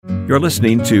You're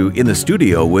listening to In the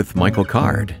Studio with Michael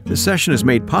Card. This session is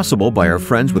made possible by our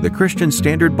friends with the Christian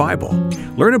Standard Bible.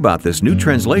 Learn about this new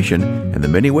translation and the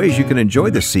many ways you can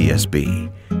enjoy the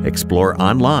CSB. Explore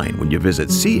online when you visit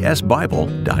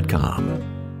csbible.com.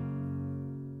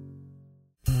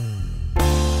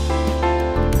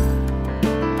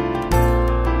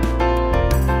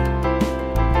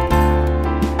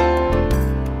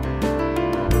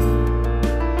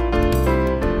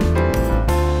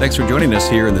 Thanks for joining us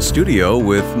here in the studio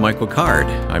with Michael Card.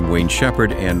 I'm Wayne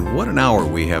Shepherd, and what an hour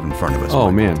we have in front of us. Oh,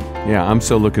 Michael. man. Yeah, I'm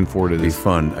so looking forward to this. It'll be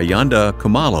fun. Ayanda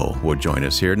Kumalo will join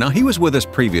us here. Now, he was with us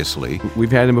previously.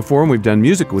 We've had him before, and we've done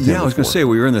music with him Yeah, I was going to say,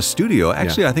 we were in the studio.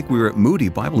 Actually, Yeah. I think we were at Moody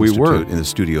Bible Institute in the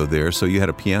studio there, so you had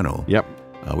a piano. Yep.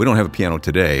 We don't have a piano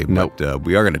today, Nope. but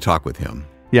we are going to talk with him.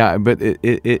 Yeah, but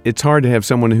it's hard to have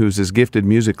someone who's as gifted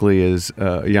musically as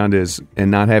Ayanda is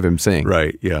and not have him sing.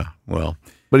 Right, yeah. Well,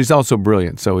 But he's also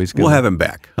brilliant, so he's good. we'll have him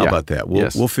back. How Yeah. about that?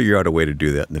 Yes. We'll figure out a way to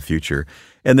do that in the future.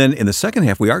 And then in the second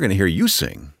half, we are going to hear you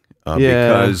sing. Yeah,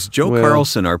 Because Joe well-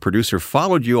 Carlson, our producer,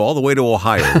 followed you all the way to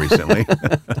Ohio recently.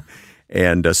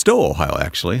 And Stowe, Ohio,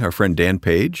 actually. Our friend Dan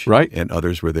Page Right. and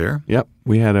others were there. Yep.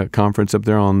 We had a conference up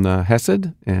there on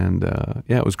Hesed, and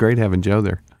it was great having Joe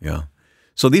there. Yeah.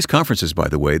 So these conferences, by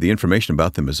the way, the information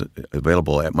about them is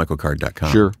available at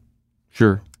michaelcard.com.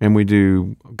 Sure. And we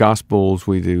do Gospels,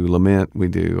 we do Lament, we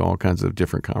do all kinds of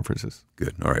different conferences.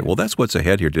 Good. All right. Well, that's what's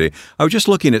ahead here today. I was just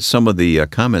looking at some of the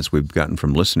comments we've gotten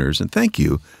from listeners, and thank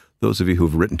you, those of you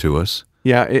who've written to us.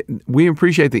 Yeah, we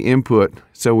appreciate the input,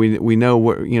 so we know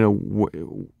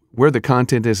where the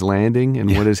content is landing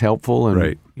and what is helpful. And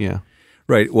Right. Yeah.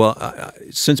 Right. Well,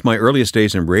 since my earliest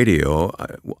days in radio,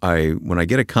 when I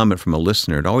get a comment from a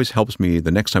listener, it always helps me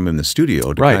the next time I'm in the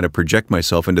studio to Right. kind of project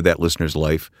myself into that listener's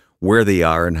life, where they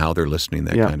are and how they're listening,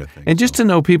 that kind of thing. And just to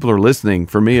know people are listening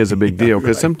for me is a big deal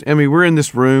because we're in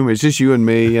this room, it's just you and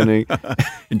me, and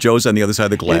And Joe's on the other side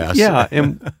of the glass.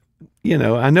 and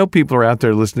I know people are out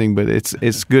there listening, but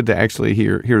it's good to actually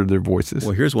hear their voices.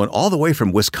 Well, here's one all the way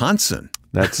from Wisconsin.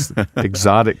 That's the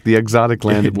exotic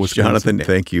land of Wisconsin. Jonathan,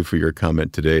 thank you for your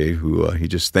comment today. He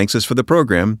just thanks us for the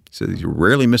program. He says he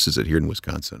rarely misses it here in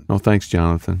Wisconsin. Oh, thanks,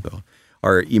 Jonathan. So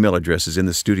our email address is in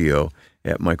the studio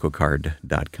at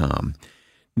michaelcard.com.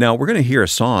 Now, we're going to hear a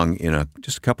song in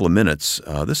just a couple of minutes.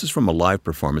 This is from a live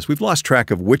performance. We've lost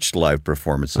track of which live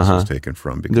performance this was taken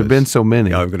from. Because There have been so many.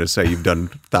 Yeah, I'm going to say you've done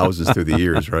thousands through the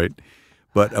years, right?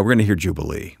 But we're going to hear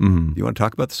Jubilee. Do you want to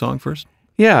talk about the song first?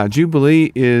 Yeah,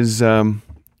 Jubilee is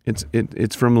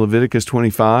it's from Leviticus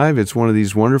 25. It's one of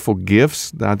these wonderful gifts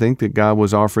that I think that God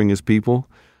was offering His people.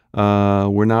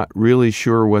 We're not really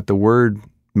sure what the word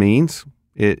means.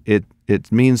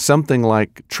 It means something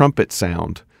like trumpet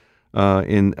sound.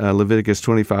 In Leviticus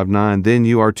 25:9, then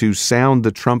you are to sound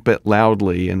the trumpet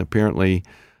loudly, and apparently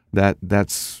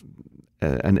that's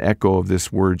an echo of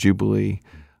this word Jubilee.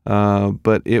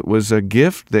 But it was a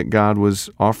gift that God was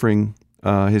offering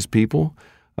His people.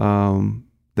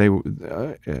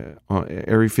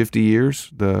 Every 50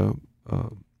 years,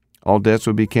 all debts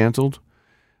would be canceled.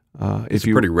 It's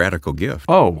a pretty radical gift.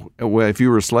 Oh, well, if you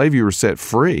were a slave, you were set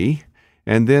free.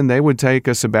 And then they would take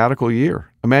a sabbatical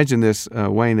year. Imagine this,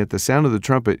 Wayne, at the sound of the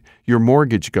trumpet, your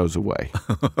mortgage goes away.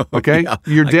 Okay? Yeah,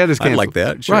 your debt is canceled. I like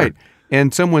that, sure. Right.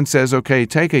 And someone says, okay,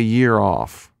 take a year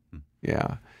off.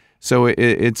 Yeah. So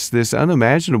it's this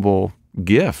unimaginable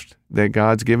gift that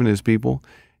God's given His people.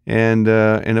 And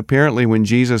apparently when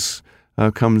Jesus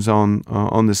comes on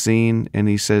the scene and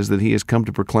He says that He has come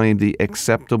to proclaim the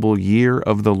acceptable year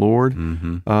of the Lord,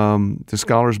 the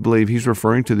scholars believe He's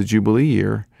referring to the Jubilee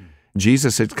year.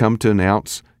 Jesus had come to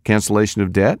announce cancellation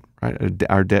of debt. Right?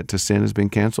 Our debt to sin has been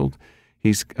canceled.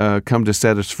 He's come to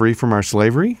set us free from our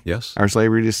slavery. Yes. Our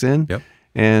slavery to sin. Yep.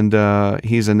 And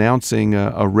He's announcing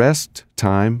a rest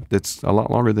time that's a lot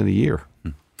longer than a year.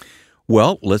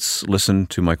 Well, let's listen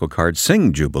to Michael Card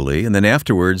sing Jubilee, and then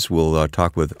afterwards we'll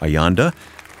talk with Ayanda,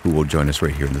 who will join us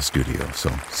right here in the studio.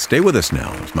 So stay with us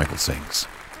now as Michael sings.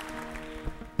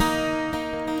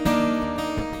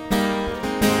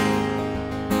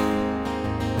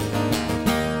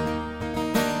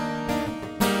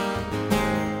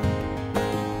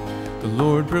 The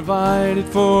Lord provided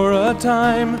for a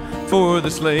time for the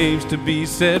slaves to be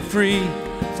set free,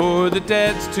 for the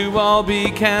debts to all be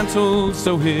canceled,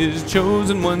 so His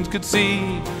chosen ones could see.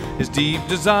 His deep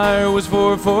desire was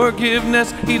for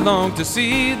forgiveness. He longed to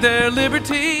see their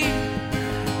liberty,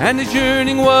 and His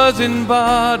yearning was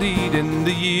embodied in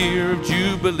the year of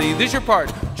Jubilee. This is your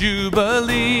part.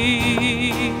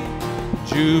 Jubilee,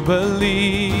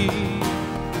 Jubilee.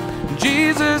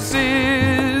 Jesus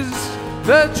is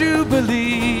the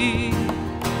Jubilee.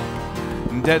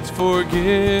 debts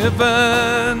forgiven,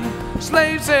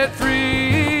 slaves set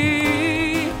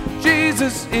free.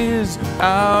 Jesus is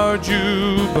our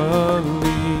Jubilee.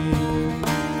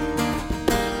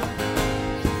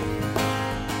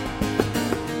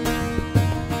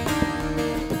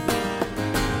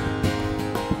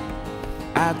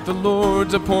 At the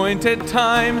Lord's appointed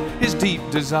time, his deep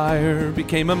desire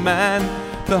became a man,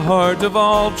 the heart of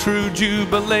all true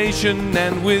jubilation,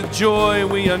 and with joy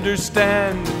we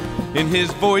understand. In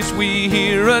his voice we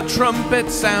hear a trumpet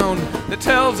sound that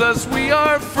tells us we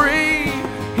are free.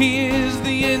 He is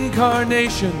the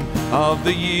incarnation of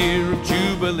the year of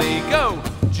Jubilee. Go!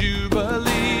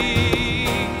 Jubilee,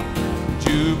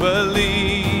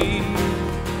 Jubilee.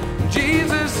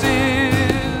 Jesus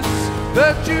is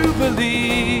the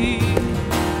Jubilee.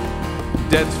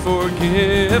 Debts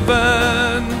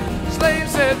forgiven,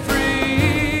 slaves set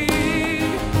free.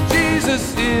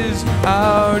 Jesus is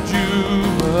our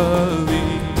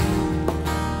Jubilee.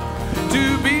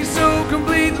 To be so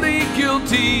completely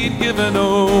guilty, given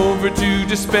over to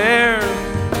despair,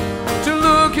 to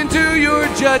look into your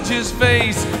judge's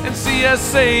face and see a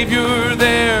Savior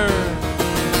there.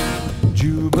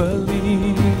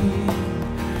 Jubilee,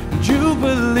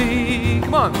 Jubilee.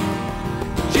 Come on.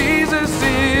 Jesus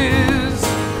is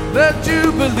the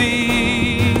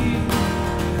Jubilee.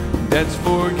 Debts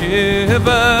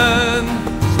forgiven,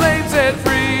 slaves set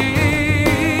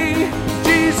free.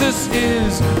 Jesus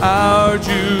is our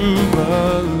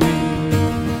Jubilee.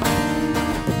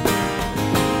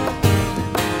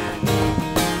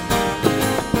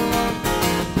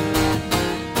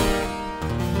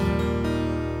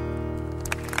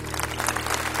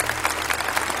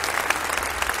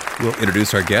 We'll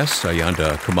introduce our guest,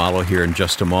 Ayanda Khumalo, here in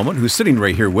just a moment, who's sitting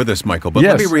right here with us, Michael. But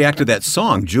Yes. let me react to that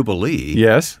song, Jubilee.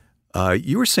 Yes.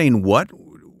 You were saying what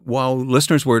while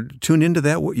listeners were tuned into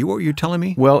that? What were you telling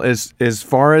me? Well, as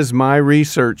far as my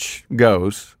research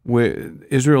goes,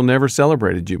 Israel never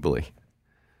celebrated Jubilee.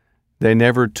 They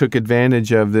never took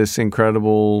advantage of this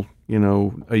incredible,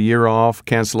 a year off,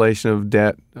 cancellation of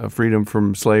debt, freedom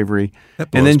from slavery. That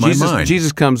And then blows my mind.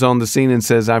 Jesus comes on the scene and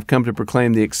says, "I've come to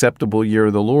proclaim the acceptable year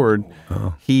of the Lord."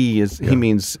 He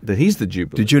means that he's the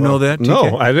Jubilee. Did you know that? No,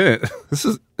 TK? I didn't.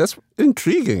 That's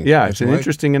intriguing. Yeah, it's an actually.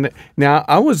 interesting. Now,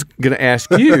 I was going to ask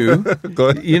you. Go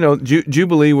ahead.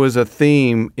 Jubilee was a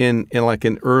theme in like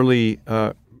an early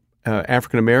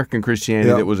African American Christianity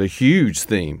Yeah. that was a huge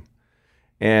theme,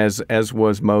 as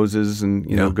was Moses and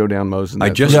go down Moses. And I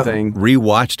that just sort of thing.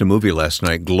 rewatched a movie last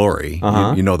night, Glory.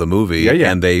 Uh-huh. You know the movie,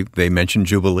 Yeah. and they mentioned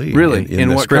Jubilee. Really? In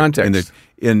the what script, context?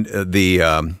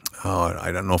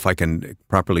 I don't know if I can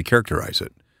properly characterize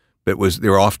it. But they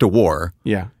were off to war.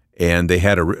 Yeah. And they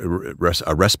had a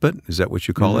respite. Is that what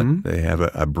you call Mm-hmm. it? They have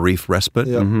a brief respite,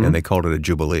 and they called it a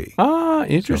Jubilee. Ah,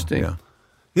 interesting. Yeah.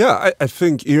 Yeah, I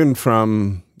think even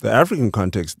from the African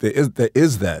context, there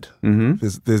is that. Mm-hmm.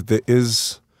 There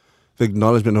is the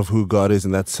acknowledgement of who God is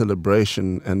in that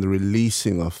celebration and the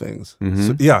releasing of things. Mm-hmm.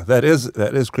 So, yeah, that is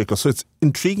critical. So it's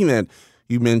intriguing that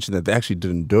you mentioned that they actually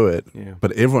didn't do it,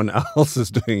 but everyone else is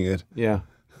doing it. Yeah.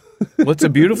 Well, it's a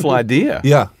beautiful idea.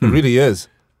 Yeah, it really is.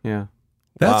 Yeah.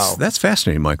 That's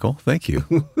fascinating, Michael. Thank you.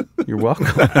 You're welcome.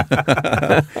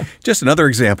 Just another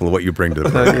example of what you bring to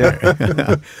the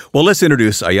program. Well, let's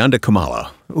introduce Ayanda Khumalo,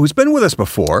 who's been with us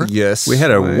before. Yes. We had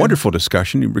a wonderful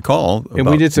discussion, you recall. And we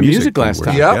about did some music last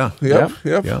time. Yep. Yeah.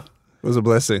 It was a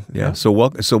blessing. Yeah. So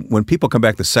when people come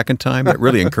back the second time, that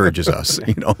really encourages us,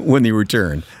 when they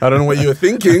return. I don't know what you were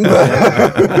thinking,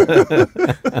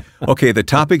 but Okay, the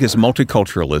topic is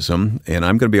multiculturalism, and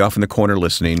I'm going to be off in the corner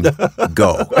listening.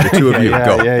 Go. The two of you,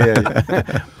 go.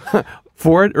 Yeah.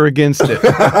 For it or against it?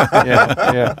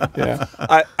 Yeah.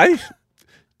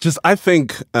 I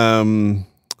think one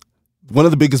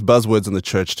of the biggest buzzwords in the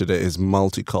church today is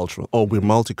multicultural. Oh, we're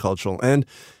multicultural. And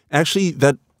actually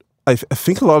I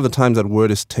think a lot of the times that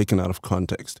word is taken out of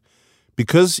context.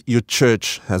 Because your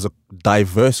church has a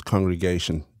diverse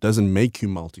congregation doesn't make you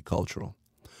multicultural.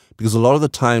 Because a lot of the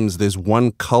times there's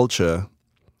one culture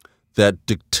that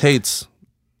dictates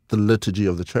the liturgy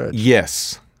of the church.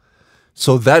 Yes.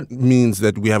 So that means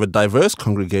that we have a diverse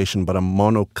congregation, but a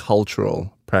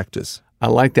monocultural practice. I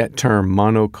like that term,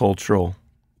 monocultural.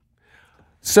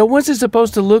 So what's it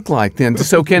supposed to look like then?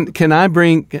 So can I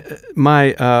bring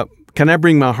my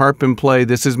harp and play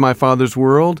 "This Is My Father's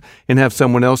World" and have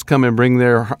someone else come and bring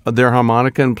their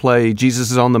harmonica and play "Jesus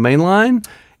Is on the Main Line"?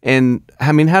 And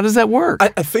I mean, how does that work?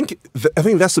 I think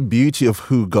that's the beauty of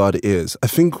who God is. I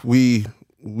think we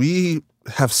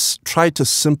have tried to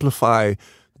simplify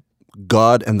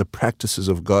God and the practices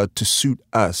of God to suit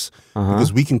us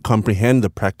because we can comprehend the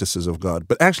practices of God.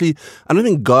 But actually, I don't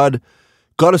think God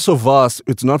God is so vast,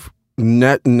 it's not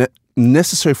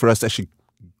necessary for us to actually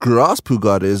grasp who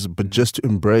God is, but just to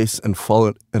embrace and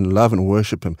follow and love and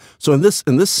worship Him. So in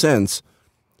this sense,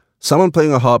 someone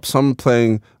playing a harp, someone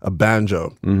playing a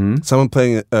banjo, someone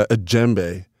playing a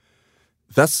djembe,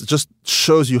 that's just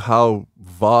shows you how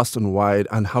vast and wide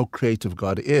and how creative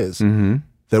God is.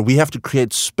 That we have to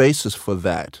create spaces for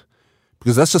that.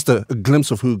 Because that's just a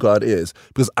glimpse of who God is.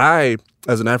 Because I,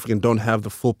 as an African, don't have the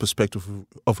full perspective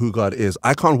of who God is.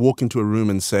 I can't walk into a room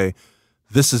and say,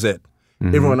 this is it.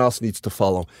 Everyone else needs to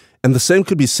follow. And the same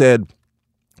could be said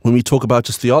when we talk about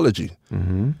just theology.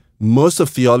 Most of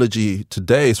theology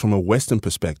today is from a Western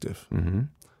perspective.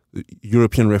 The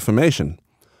European Reformation.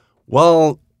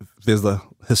 Well, there's the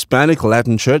Hispanic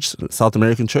Latin church, South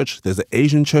American church, there's the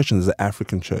Asian church, and there's the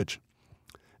African church.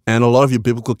 And a lot of your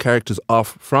biblical characters are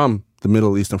from the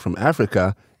Middle East and from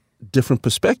Africa, different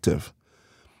perspective.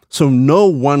 So no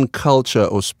one culture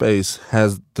or space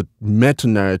has the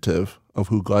meta-narrative of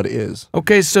who God is.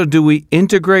 Okay, so do we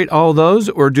integrate all those,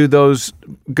 or do those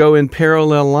go in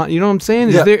parallel line? You know what I'm saying?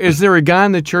 Is there a guy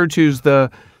in the church who's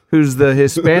the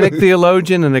Hispanic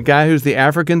theologian and a guy who's the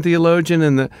African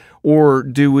theologian, or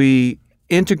do we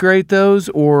integrate those,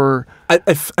 or I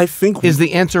think is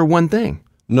the answer one thing?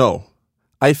 No.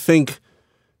 I think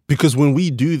because when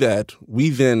we do that, we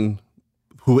then,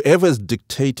 whoever's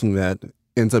dictating that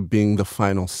ends up being the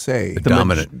final say.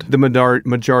 The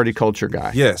majority culture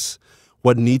guy. Yes.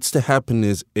 What needs to happen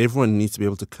is everyone needs to be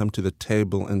able to come to the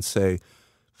table and say,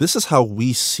 this is how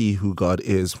we see who God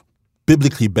is,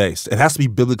 biblically based. It has to be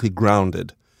biblically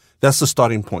grounded. That's the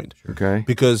starting point. Okay.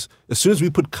 Because as soon as we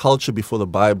put culture before the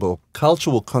Bible, culture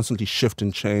will constantly shift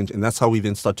and change, and that's how we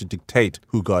then start to dictate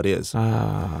who God is.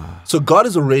 So God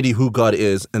is already who God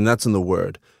is, and that's in the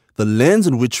Word. The lens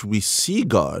in which we see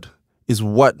God is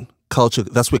what culture,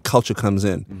 that's where culture comes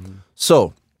in.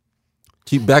 So,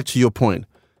 back to your point,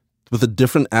 with the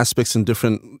different aspects and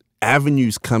different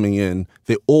avenues coming in,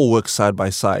 they all work side by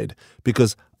side.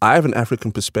 Because I have an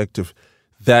African perspective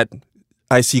that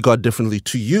I see God differently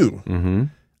to you.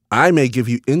 I may give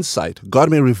you insight. God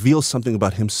may reveal something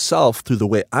about Himself through the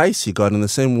way I see God. In the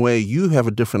same way, you have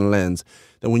a different lens.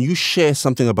 That when you share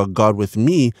something about God with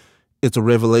me, it's a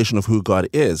revelation of who God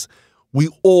is. We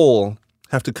all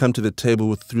have to come to the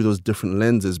table through those different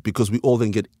lenses, because we all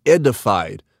then get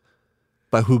edified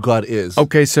by who God is.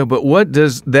 Okay, so but what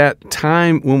does that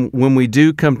time, when we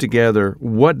do come together,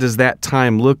 what does that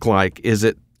time look like?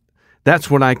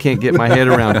 That's what I can't get my head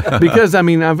around. Because, I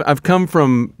mean, I've come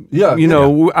from,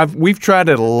 we've tried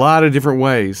it a lot of different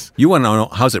ways. You want to know,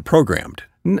 how's it programmed?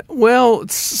 Well,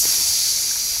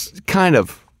 kind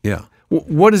of. Yeah.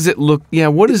 What does it look? Yeah.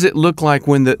 What does it look like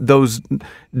when those?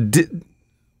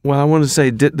 I want to say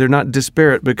they're not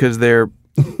disparate because they're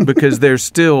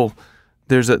still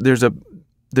there's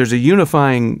a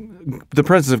unifying. The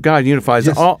presence of God unifies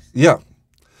all. Yeah.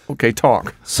 Okay,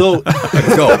 talk. So go.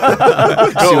 See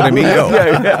what I mean? Go.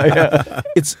 Yeah.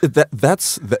 It's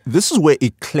this is where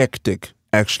eclectic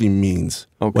actually means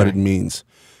what it means,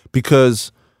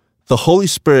 because the Holy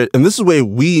Spirit, and this is where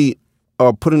we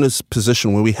are put in this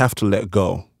position where we have to let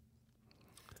go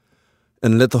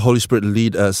and let the Holy Spirit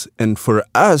lead us. And for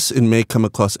us, it may come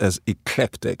across as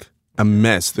eclectic, a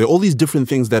mess. There are all these different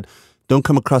things that don't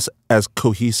come across as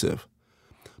cohesive.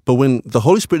 But when the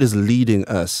Holy Spirit is leading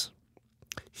us,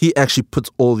 He actually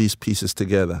puts all these pieces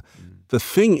together. The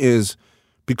thing is,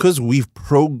 because we've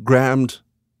programmed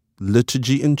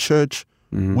liturgy in church,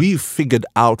 we've figured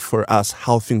out for us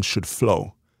how things should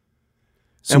flow.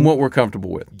 So, and what we're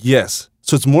comfortable with. Yes.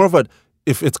 So it's more of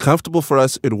if it's comfortable for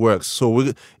us, it works.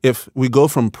 So if we go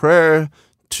from prayer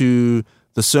to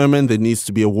the sermon, there needs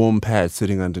to be a warm pad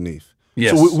sitting underneath.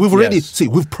 Yes. So we've already,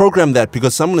 we've programmed that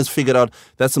because someone has figured out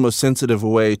that's the most sensitive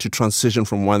way to transition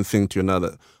from one thing to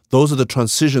another. Those are the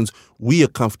transitions we are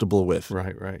comfortable with.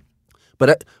 Right.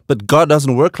 But God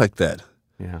doesn't work like that.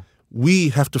 Yeah. We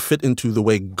have to fit into the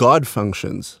way God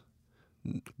functions.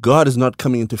 God is not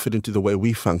coming in to fit into the way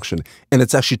we function, and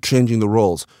it's actually changing the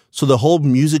roles. So the whole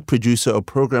music producer or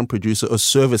program producer or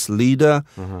service leader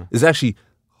is actually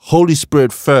Holy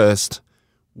Spirit first.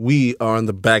 We are on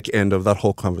the back end of that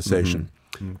whole conversation.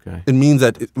 Okay. It means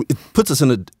that it puts us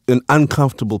in an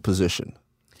uncomfortable position.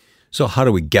 So how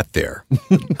do we get there?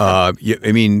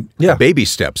 Baby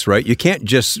steps, right? You can't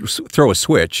just throw a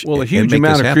switch. Well, a huge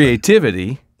amount of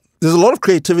creativity. There's a lot of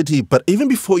creativity, but even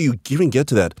before you even get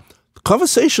to that,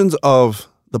 conversations of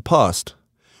the past,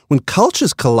 when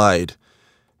cultures collide,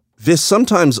 there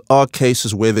sometimes are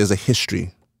cases where there's a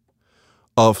history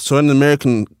of, so in the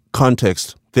American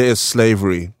context, there is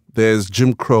slavery, there's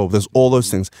Jim Crow, there's all those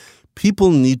things.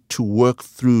 People need to work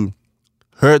through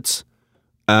hurts,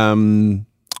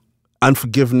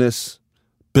 unforgiveness,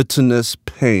 bitterness,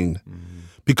 pain.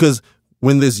 Because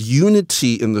when there's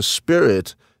unity in the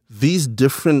Spirit, these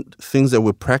different things that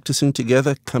we're practicing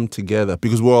together come together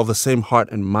because we're all the same heart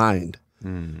and mind,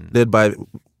 led by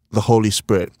the Holy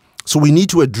Spirit. So we need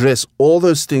to address all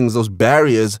those things, those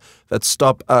barriers that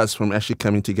stop us from actually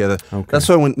coming together. Okay. That's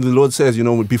why when the Lord says,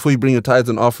 before you bring your tithes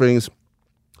and offerings,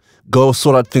 go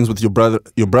sort out things with your brother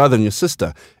and your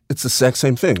sister. It's the exact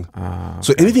same thing. Okay.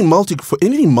 So anything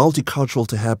multicultural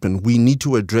to happen, we need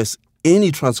to address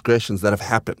any transgressions that have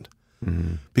happened.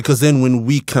 Because then when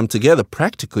we come together,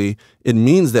 practically, it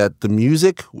means that the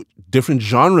music, different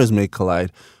genres may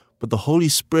collide, but the Holy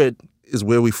Spirit is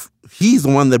where He's the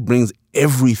one that brings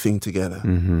everything together.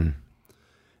 And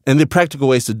there are practical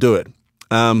ways to do it.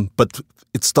 But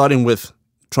it's starting with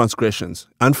transgressions,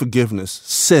 unforgiveness,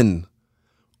 sin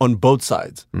on both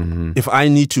sides. If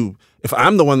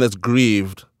I'm the one that's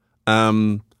grieved,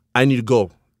 I need to go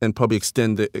and probably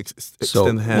extend the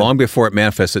hand. Long before it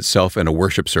manifests itself in a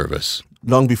worship service.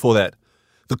 Long before that.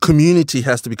 The community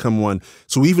has to become one.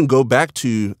 So we even go back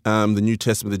to the New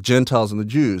Testament, the Gentiles and the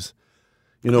Jews.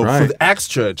 Right. For the Acts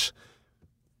church,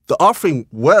 the offering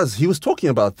he was talking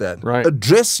about that. Right.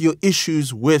 Address your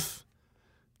issues with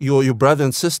your brother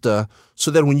and sister so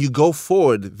that when you go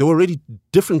forward, there were already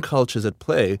different cultures at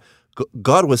play.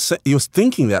 God was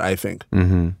thinking that, I think.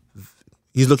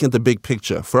 He's looking at the big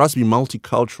picture. For us to be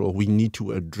multicultural, we need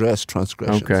to address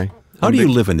transgressions. Okay. How do you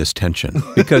live in this tension?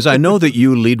 Because I know that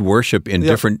you lead worship in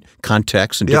different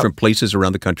contexts and different places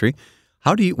around the country.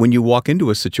 How do you, when you walk into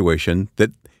a situation that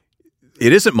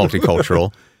it isn't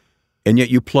multicultural, and yet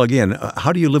you plug in,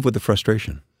 how do you live with the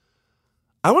frustration?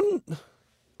 I wouldn't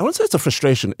say it's a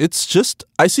frustration. It's just,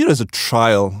 I see it as a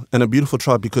trial, and a beautiful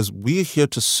trial, because we're here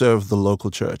to serve the local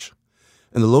church.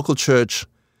 And the local church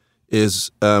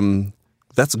is,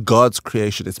 that's God's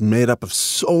creation. It's made up of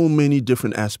so many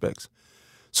different aspects.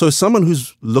 So as someone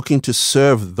who's looking to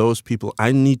serve those people,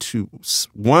 I need to,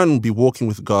 one, be walking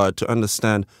with God to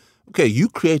understand, okay, you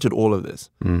created all of this.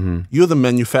 You're the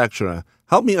manufacturer.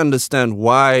 Help me understand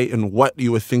why and what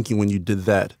you were thinking when you did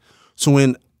that. So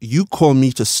when you call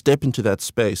me to step into that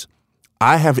space,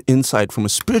 I have insight from a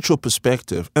spiritual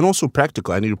perspective and also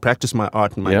practical. I need to practice my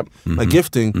art and my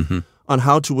gifting on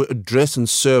how to address and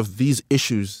serve these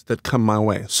issues that come my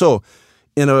way. So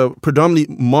in a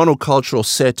predominantly monocultural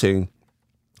setting,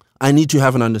 I need to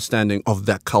have an understanding of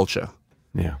that culture.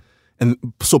 Yeah. And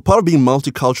so part of being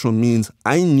multicultural means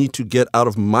I need to get out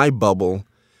of my bubble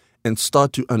and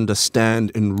start to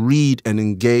understand and read and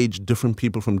engage different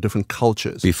people from different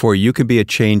cultures. Before you can be a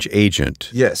change agent,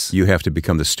 Yes. you have to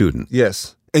become the student.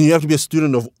 Yes. And you have to be a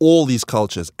student of all these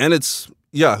cultures. And it's,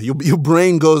 your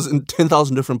brain goes in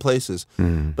 10,000 different places.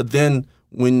 But then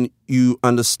when you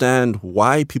understand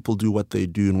why people do what they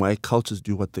do and why cultures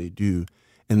do what they do,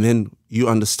 and then you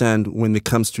understand when it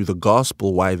comes to the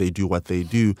gospel why they do what they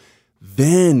do,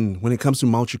 then when it comes to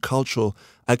multicultural,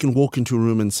 I can walk into a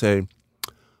room and say,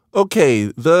 okay,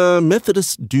 the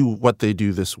Methodists do what they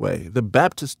do this way. The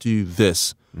Baptists do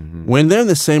this. When they're in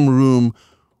the same room,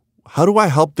 how do I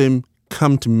help them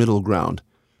come to middle ground?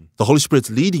 The Holy Spirit's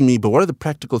leading me, but what are the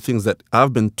practical things that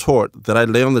I've been taught that I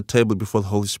lay on the table before the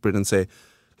Holy Spirit and say,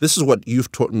 this is what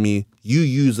you've taught me. You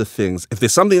use the things. If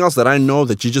there's something else that I know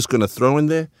that you're just going to throw in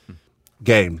there,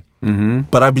 game.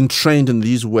 But I've been trained in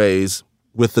these ways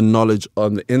with the knowledge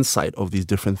on the insight of these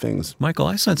different things. Michael,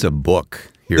 I sense a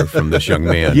book here from this young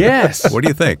man. Yes. What do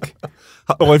you think?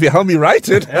 Well, if you help me write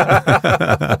it.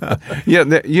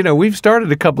 Yeah, we've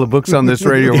started a couple of books on this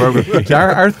radio program.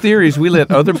 Our theory is we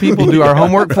let other people do our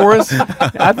homework for us.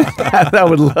 I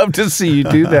would love to see you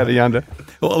do that, Ayanda.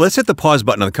 Well, let's hit the pause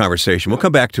button on the conversation. We'll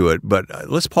come back to it, but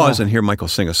let's pause and hear Michael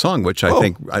sing a song, which I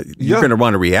think you're going to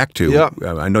want to react to. Yeah.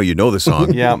 I know you know the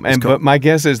song. Yeah, but my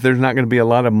guess is there's not going to be a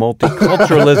lot of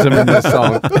multiculturalism in this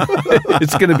song.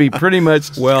 It's going to be pretty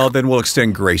much... Well, then we'll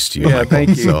extend grace to you. Yeah, Michael. thank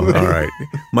you. So, all right.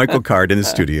 Michael Card in the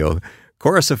studio.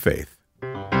 Chorus of Faith.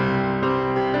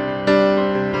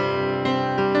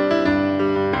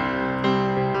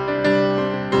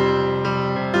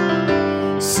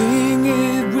 Sing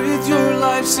it with your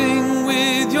life, sing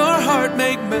with your heart,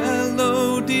 make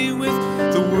melody with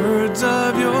the words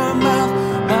of your mouth.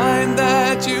 Mind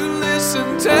that you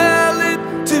listen, tell it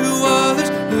to others,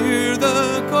 hear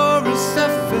the chorus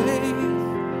of faith.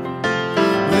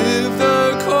 Live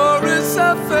the chorus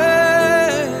of faith.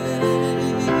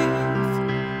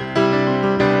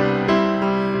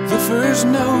 The first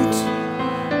note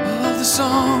of the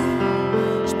song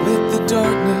split the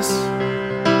darkness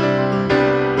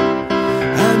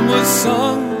and was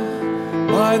sung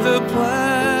by the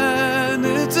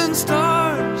planets and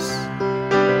stars.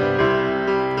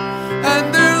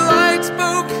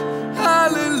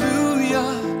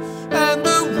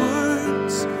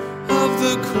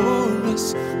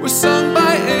 sung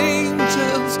by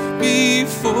angels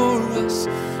before us.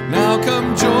 Now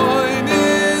come join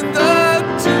in the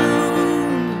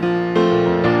tune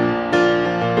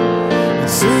and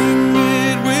sing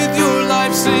it with your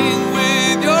life, sing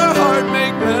with your heart,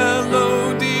 make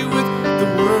melody with the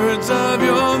words of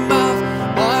your mouth.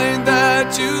 Mind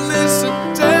that you listen,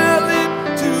 tell it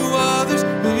to others,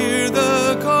 hear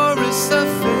the chorus of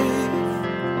faith,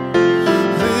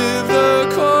 live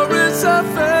the chorus of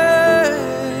faith.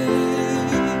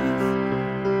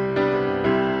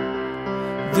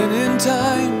 Then in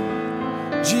time,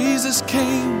 Jesus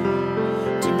came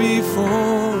to be for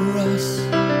us,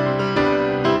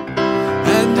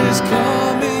 and His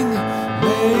coming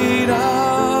made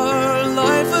our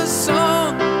life a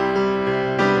song,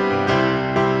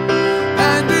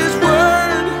 and His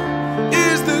word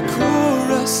is the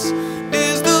chorus,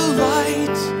 is the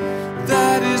light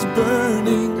that is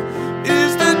burning,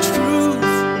 is the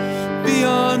truth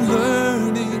beyond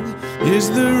learning, is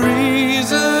the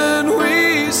reason we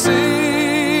sing.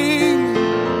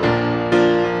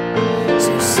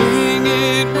 So sing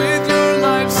it with your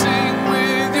life, sing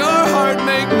with your heart,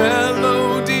 make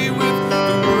melody with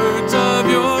the words of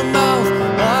your mouth.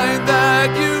 Mind that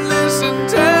you listen,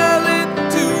 tell it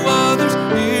to others,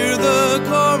 hear the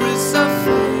chorus of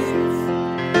faith,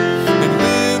 and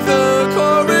live the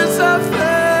chorus of faith.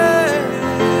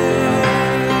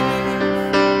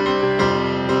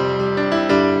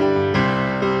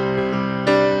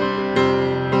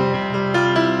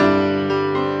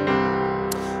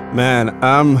 Man,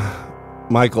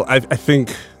 Michael, I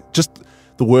think just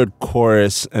the word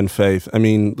chorus and faith. I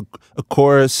mean, a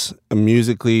chorus, a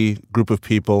musically group of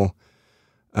people.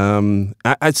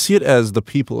 I'd see it as the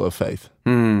people of faith,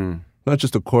 not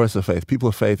just a chorus of faith. People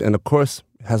of faith, and a chorus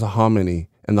has a harmony,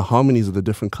 and the harmonies of the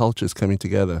different cultures coming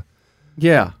together.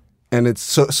 Yeah. And it's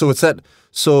so it's that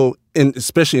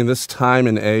especially in this time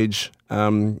and age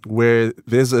where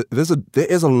there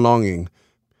is a longing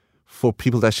for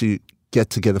people to actually get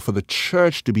together, for the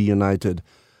church to be united.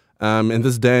 In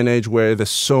this day and age where there's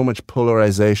so much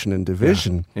polarization and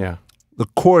division, Yeah. the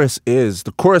chorus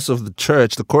of the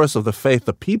church, the chorus of the faith,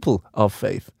 the people of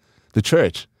faith, the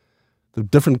church, the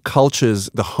different cultures,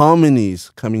 the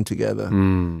harmonies coming together,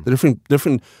 the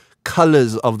different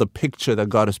colors of the picture that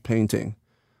God is painting.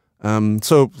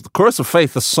 So the chorus of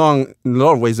faith, the song, in a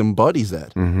lot of ways embodies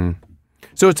that.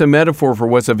 So it's a metaphor for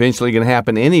what's eventually going to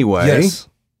happen anyway. Yes.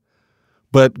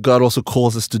 But God also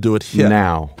calls us to do it here.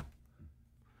 Now.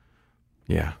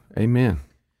 Yeah. Amen.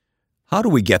 How do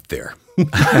we get there?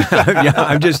 Yeah,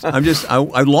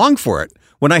 I long for it.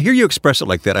 When I hear you express it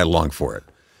like that, I long for it.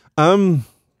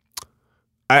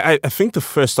 I think the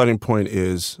first starting point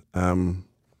is,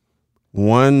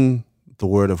 one, the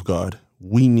Word of God.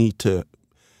 We need to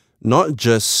not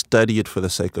just study it for the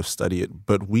sake of study it,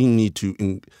 but we need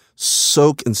to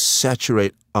soak and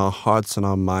saturate our hearts and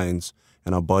our minds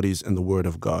and our bodies in the Word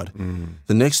of God.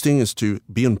 The next thing is to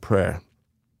be in prayer.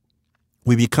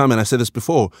 We become, and I said this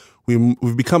before,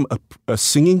 we've become a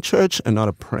singing church and not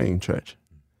a praying church.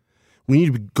 We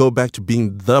need to go back to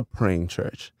being the praying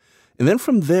church. And then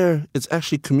from there, it's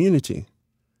actually community.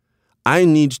 I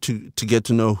need to get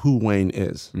to know who Wayne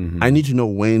is. I need to know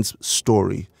Wayne's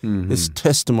story, his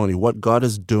testimony, what God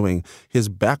is doing, his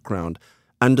background,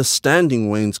 understanding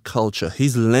Wayne's culture,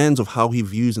 his lens of how he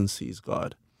views and sees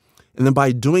God. And then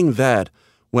by doing that,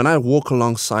 when I walk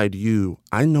alongside you,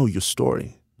 I know your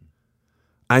story.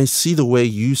 I see the way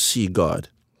you see God,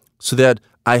 so that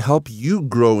I help you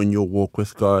grow in your walk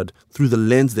with God through the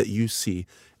lens that you see.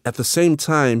 At the same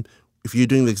time, if you're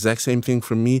doing the exact same thing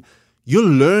from me, you're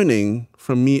learning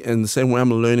from me in the same way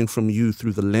I'm learning from you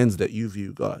through the lens that you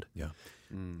view God. Yeah.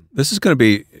 This is going to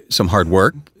be some hard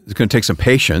work. It's going to take some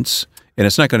patience, and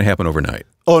it's not going to happen overnight.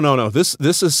 Oh, no. This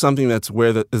is something that's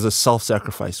where there's a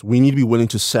self-sacrifice. We need to be willing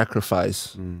to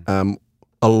sacrifice a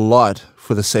lot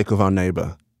for the sake of our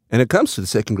neighbor. And it comes to the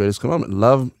second greatest commandment.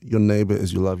 Love your neighbor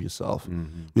as you love yourself.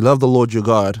 We love the Lord your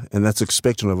God, and that's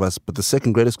expected of us. But the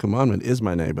second greatest commandment is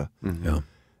my neighbor. Yeah.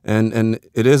 And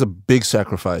it is a big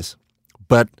sacrifice.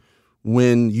 But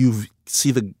when you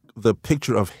see the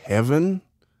picture of heaven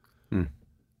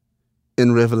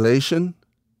in Revelation,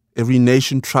 every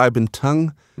nation, tribe, and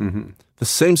tongue, the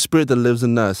same Spirit that lives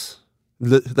in us,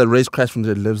 that raised Christ from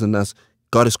the dead lives in us,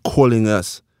 God is calling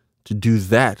us to do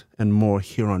that and more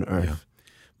here on earth. Yeah.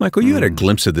 Michael, you had a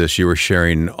glimpse of this. You were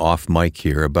sharing off mic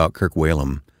here about Kirk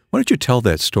Whalum. Why don't you tell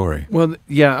that story? Well,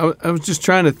 yeah, I was just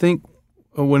trying to think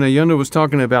when Ayunda was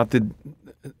talking about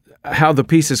how the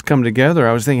pieces come together.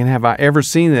 I was thinking, have I ever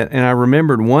seen that? And I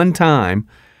remembered one time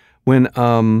when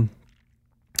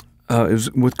It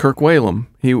was with Kirk Whalum.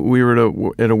 We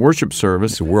were at a worship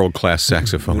service. He's a world-class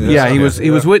saxophonist. Yeah,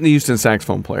 he was Whitney Houston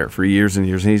saxophone player for years and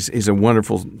years. He's a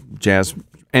wonderful jazz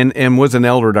and was an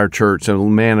elder at our church, a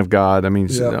man of God. I mean,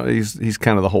 he's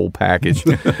kind of the whole package.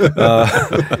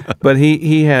 But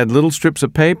he had little strips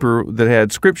of paper that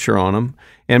had scripture on them,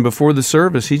 and before the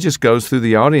service, he just goes through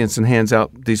the audience and hands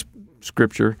out these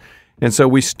scripture. And so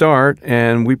we start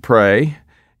and we pray.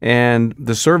 And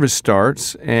the service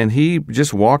starts, and he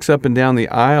just walks up and down the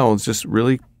aisle, just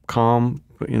really calm,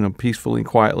 peacefully and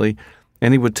quietly,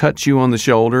 and he would touch you on the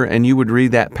shoulder, and you would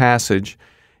read that passage.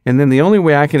 And then the only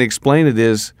way I can explain it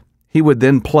is he would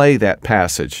then play that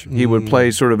passage. He would play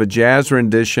sort of a jazz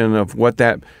rendition of what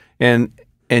that, and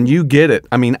you get it.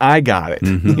 I mean, I got it.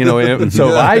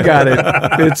 So I got it.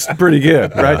 It's pretty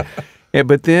good, right?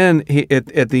 But then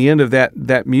at the end of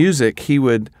that music, he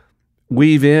would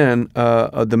weave in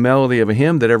the melody of a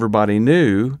hymn that everybody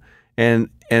knew, and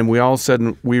we all of a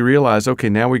sudden we realized, okay,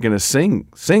 now we're going to sing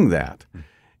that.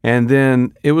 And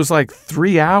then it was like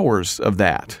 3 hours of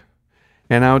that.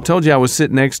 And I told you I was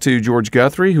sitting next to George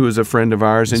Guthrie, who is a friend of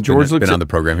ours, and George looks on the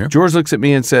program here. George looks at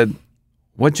me and said,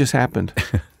 "What just happened?"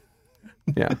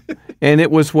 Yeah, and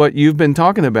it was what you've been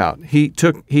talking about. He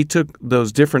took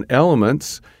those different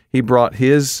elements. He brought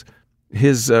his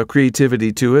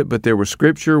creativity to it, but there was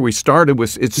scripture. It started with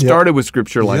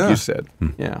scripture, like you said.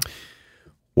 Yeah.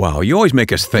 Wow, you always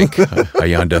make us think,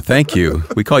 Ayanda. Thank you.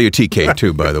 We call you TK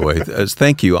too, by the way.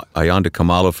 Thank you, Ayanda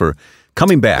Khumalo, for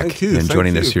coming back and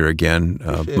joining us here again.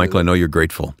 Michael, I know you're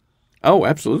grateful. Oh,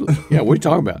 absolutely. Yeah, what are you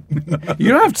talking about? You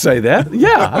don't have to say that.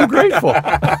 Yeah, I'm grateful.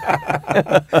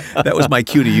 That was my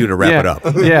cue to you to wrap it up.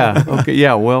 Yeah. Okay.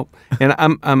 Yeah. Well, and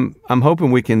I'm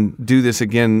hoping we can do this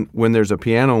again when there's a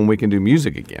piano and we can do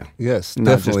music again. Yes, not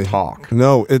definitely. Just talk.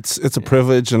 No, it's a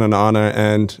privilege and an honor,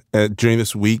 and during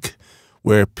this week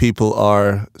where people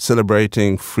are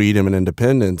celebrating freedom and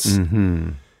independence,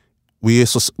 we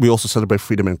also celebrate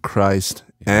freedom in Christ.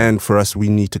 And for us, we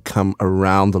need to come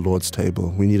around the Lord's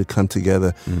table. We need to come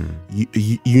together.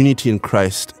 Unity in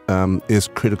Christ is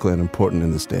critical and important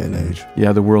in this day and age.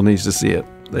 Yeah, the world needs to see it.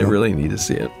 They really need to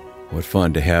see it. What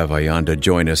fun to have Ayanda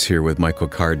join us here with Michael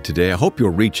Card today. I hope you'll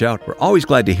reach out. We're always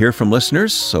glad to hear from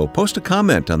listeners, so post a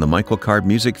comment on the Michael Card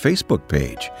Music Facebook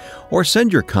page, or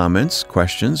send your comments,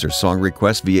 questions, or song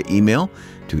requests via email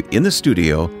to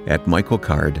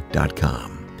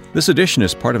inthestudio@michaelcard.com. This edition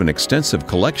is part of an extensive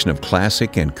collection of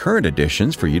classic and current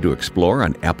editions for you to explore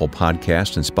on Apple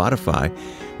Podcasts and Spotify.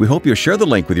 We hope you'll share the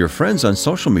link with your friends on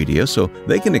social media so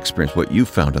they can experience what you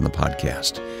found on the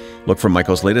podcast. Look for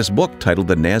Michael's latest book titled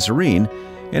The Nazarene,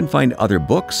 and find other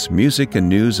books, music, and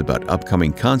news about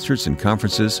upcoming concerts and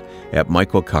conferences at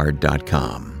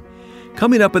michaelcard.com.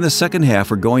 Coming up in the second half,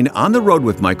 we're going on the road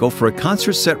with Michael for a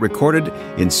concert set recorded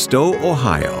in Stowe,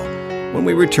 Ohio. When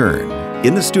we return,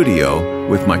 in the studio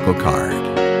with Michael Card.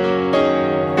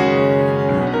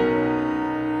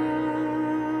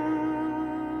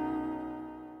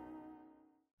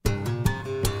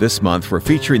 This month, we're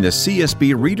featuring the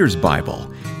CSB Reader's Bible.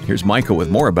 Here's Michael with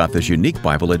more about this unique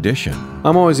Bible edition.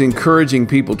 I'm always encouraging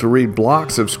people to read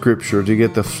blocks of Scripture to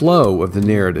get the flow of the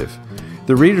narrative.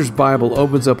 The Reader's Bible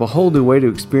opens up a whole new way to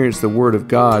experience the Word of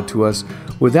God to us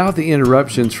without the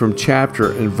interruptions from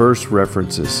chapter and verse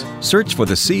references. Search for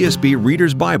the CSB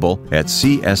Reader's Bible at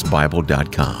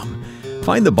csbible.com.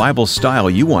 Find the Bible style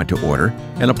you want to order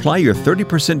and apply your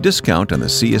 30% discount on the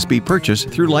CSB purchase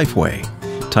through Lifeway.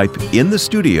 Type "in the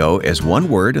studio" as one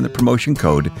word in the promotion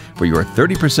code for your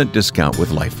 30% discount with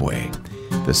Lifeway.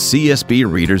 The CSB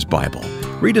Reader's Bible.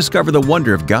 Rediscover the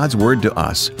wonder of God's Word to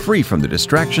us, free from the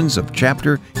distractions of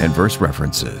chapter and verse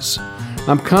references.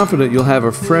 I'm confident you'll have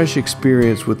a fresh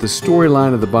experience with the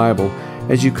storyline of the Bible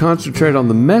as you concentrate on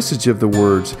the message of the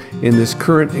words in this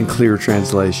current and clear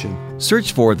translation.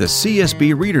 Search for the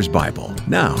CSB Reader's Bible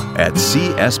now at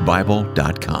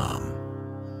csbible.com.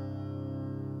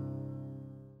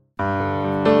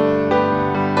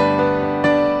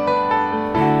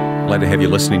 Glad to have you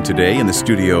listening today in the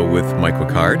studio with Michael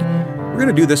Card. We're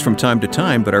going to do this from time to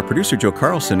time, but our producer Joe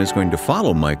Carlson is going to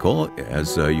follow Michael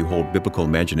as you hold biblical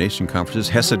imagination conferences,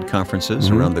 Hesed conferences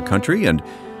around the country, and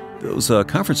those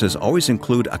conferences always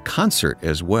include a concert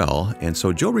as well. And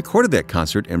so Joe recorded that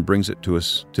concert and brings it to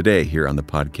us today here on the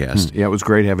podcast. Yeah, it was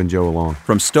great having Joe along.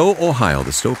 From Stowe, Ohio,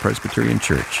 the Stowe Presbyterian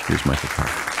Church, here's Michael Card.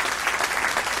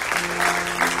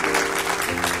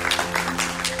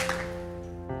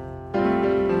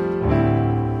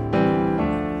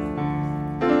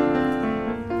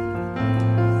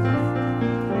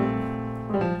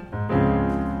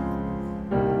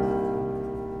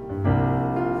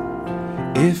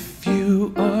 If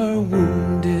you are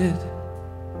wounded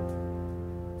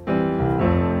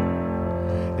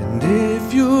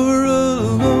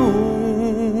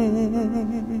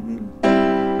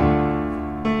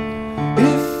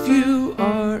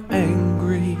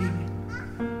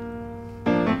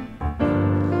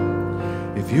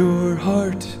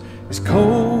is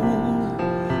cold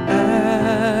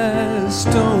as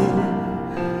stone.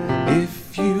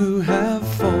 If you have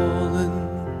fallen,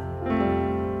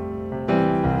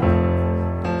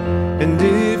 and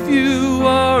if you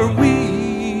are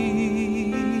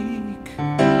weak,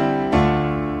 then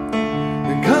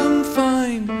come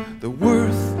find the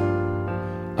worth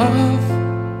of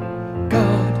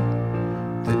God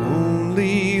that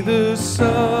only the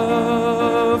suffering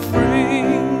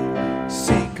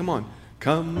see. Come on,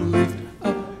 come lift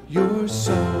up your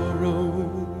sorrow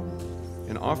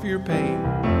and offer your pain,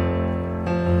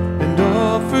 and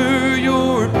offer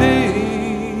your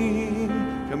pain.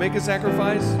 Come make a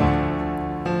sacrifice,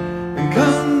 and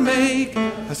come make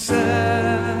a sacrifice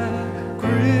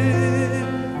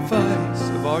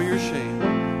of all your shame,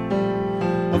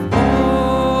 of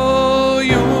all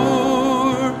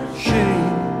your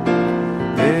shame.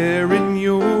 There in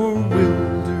your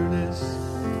wilderness,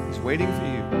 He's waiting for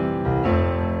you.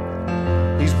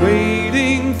 He's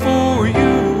waiting for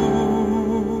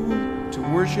you to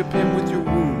worship Him with your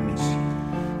wounds,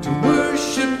 to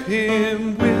worship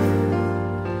Him with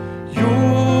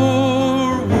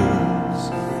your wounds,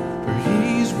 for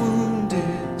He's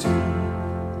wounded too.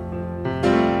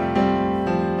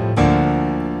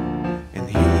 And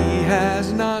He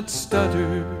has not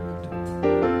stuttered,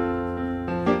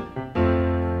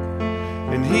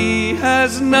 and He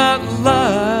has not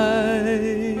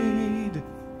lied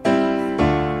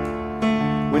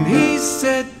when He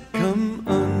said, "Come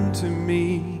unto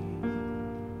me."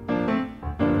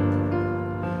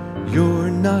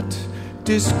 You're not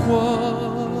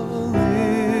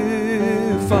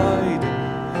disqualified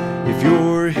if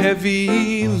you're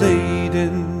heavy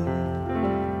laden.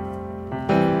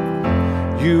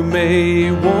 You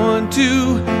may want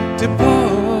to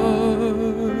depart,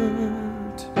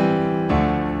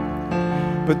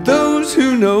 but those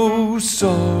who know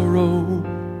sorrow,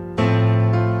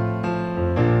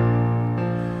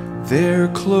 they're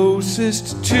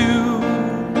closest to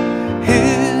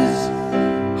His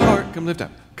heart. Come lift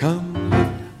up. Come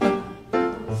lift up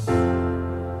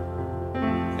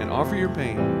and offer your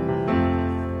pain.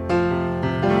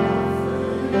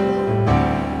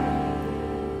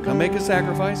 Come make a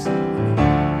sacrifice.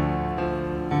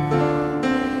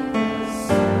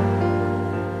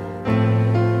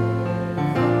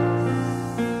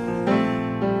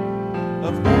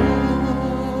 Of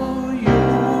all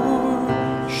your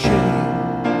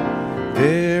shame,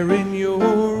 there in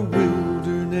your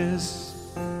wilderness,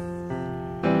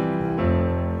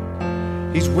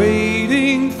 He's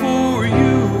waiting for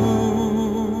you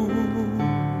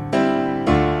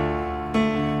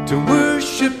to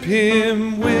worship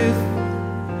Him with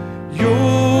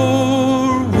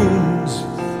your wounds,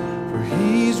 for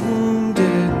He's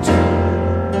wounded too.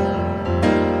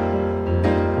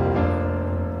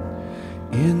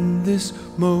 In this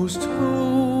most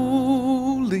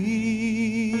holy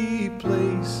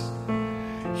place,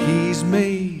 He's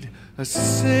made a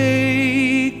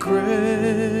sacred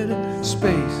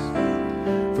space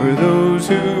for those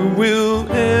who will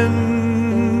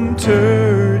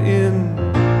enter in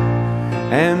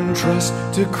and trust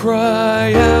to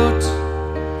cry out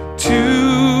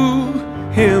to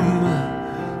Him.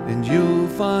 And you'll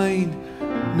find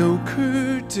no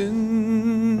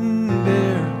curtain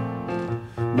there,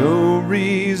 no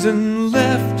reason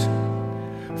left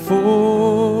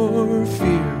for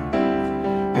fear.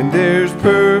 And there's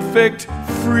perfect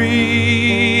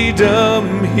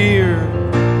freedom here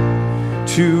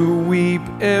to weep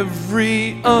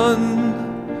every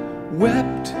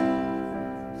unwept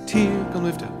tear. Come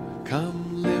lift up.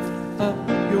 Come lift up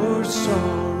your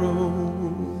sorrows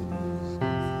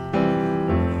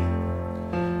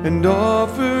and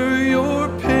offer your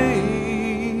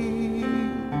pain,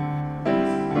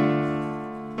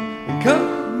 and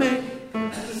come make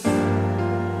a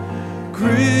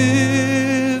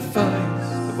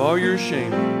sacrifice of all your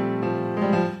shame,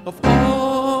 of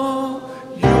all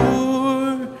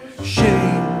your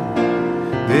shame.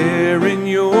 There in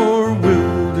your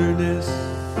wilderness,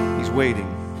 He's waiting.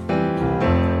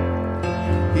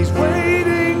 He's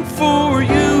waiting for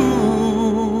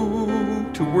you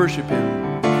to worship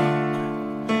Him,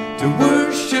 to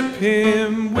worship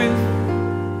Him with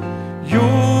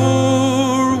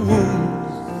your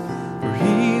wounds, for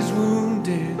He's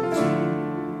wounded too.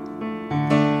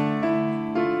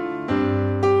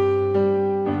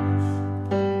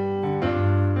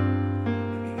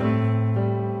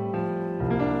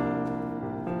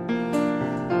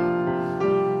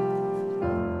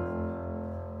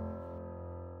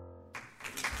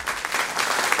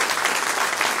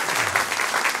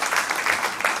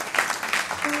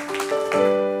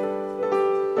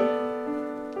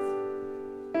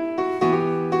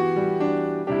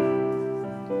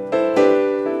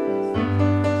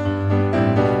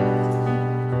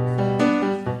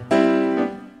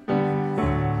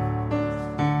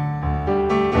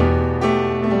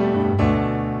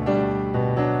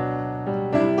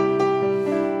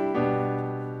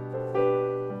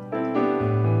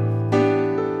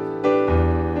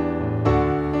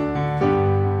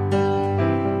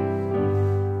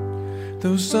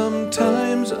 Though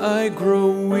sometimes I grow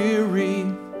weary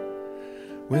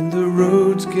when the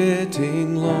road's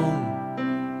getting long,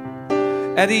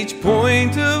 at each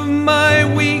point of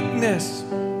my weakness,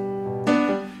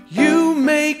 you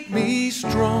make me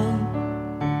strong.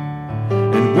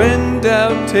 And when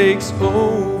doubt takes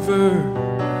over,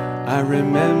 I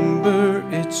remember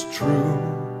it's true.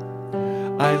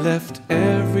 I left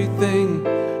everything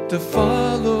to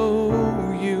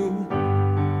follow you.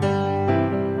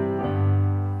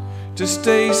 To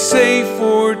stay safe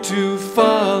or to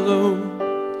follow,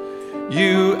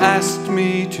 you asked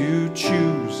me to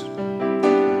choose.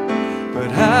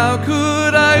 But how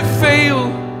could I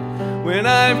fail when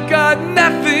I've got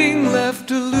nothing left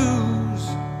to lose?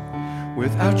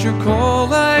 Without your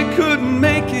call I couldn't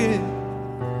make it.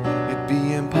 It'd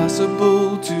be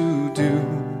impossible to do,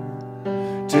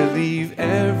 to leave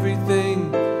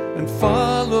everything and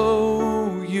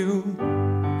follow you.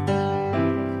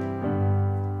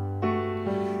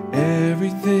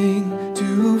 Everything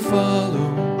to follow,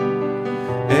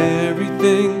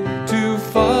 everything to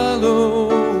follow,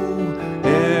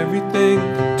 everything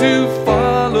to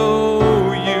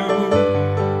follow you.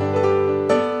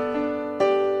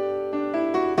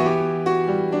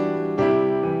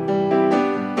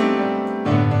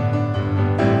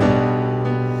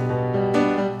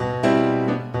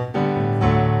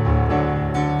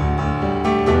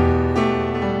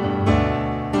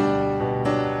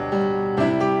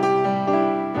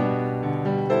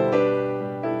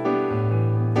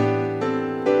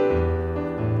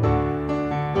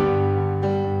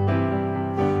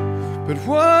 But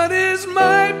what is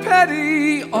my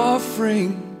petty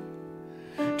offering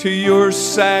to your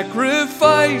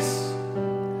sacrifice?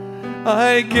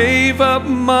 I gave up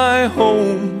my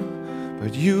home,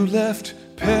 but you left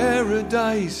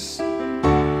paradise.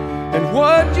 And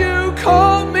what you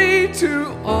call me to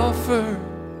offer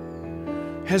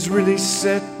has really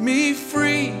set me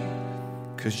free,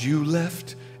 'cause you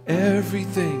left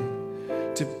everything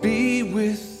to be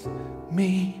with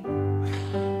me.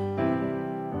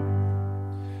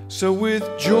 So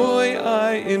with joy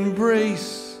I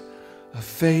embrace a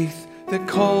faith that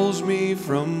calls me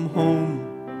from home,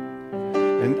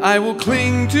 and I will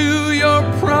cling to your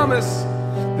promise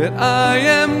that I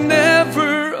am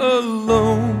never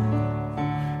alone.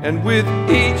 And with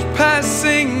each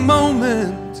passing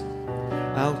moment,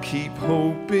 I'll keep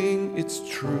hoping it's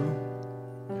true.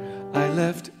 I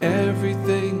left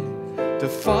everything to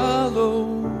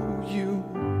follow you.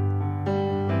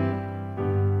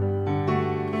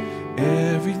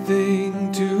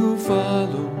 Everything to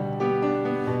follow,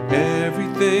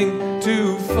 everything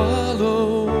to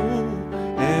follow,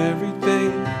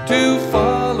 everything to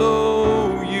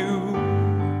follow you.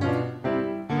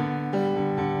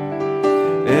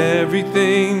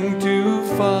 Everything to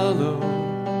follow,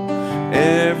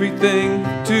 everything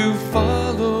to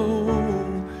follow,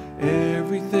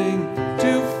 everything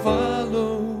to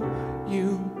follow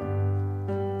you.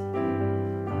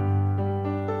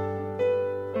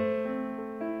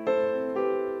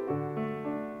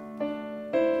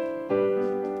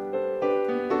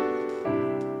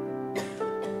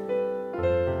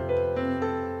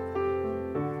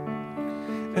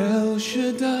 El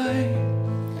Shaddai,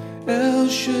 El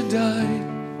Shaddai,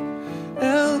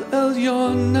 El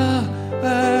Elyon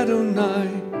Adonai.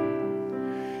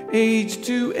 Age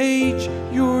to age,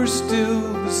 you're still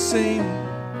the same,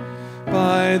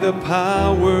 by the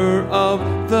power of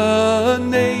the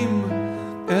name.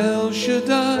 El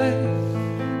Shaddai,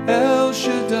 El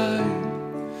Shaddai,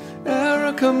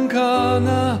 Erekum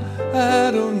Kana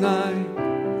Adonai.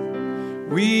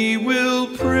 We will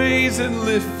praise and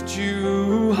lift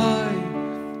you high,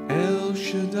 El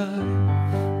Shaddai.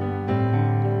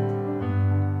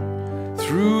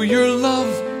 Through your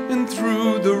love and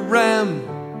through the Ram,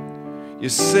 you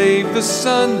saved the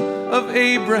son of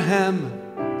Abraham.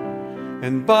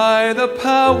 And by the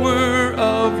power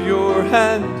of your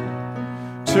hand,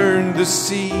 turned the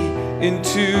sea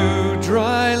into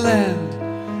dry land.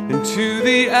 And to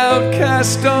the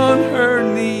outcast on her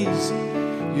knees,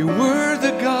 you were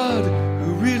the God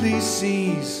who really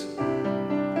sees.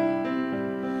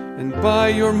 And by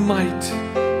your might,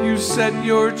 you set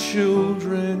your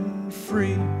children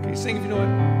free. Can you sing if you know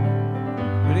it?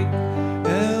 Ready?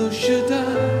 El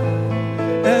Shaddai,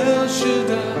 El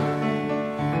Shaddai,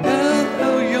 El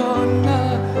Elyon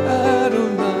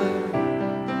Adonai.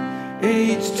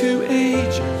 Age to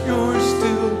age, you're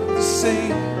still the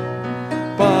same,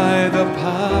 by the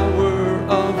power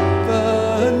of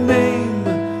the name.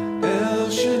 El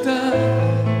Shaddai,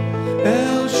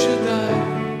 El Shaddai,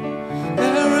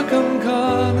 Erekum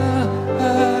Kana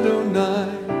Adonai.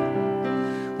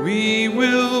 We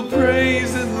will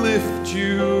praise and lift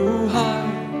you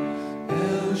high,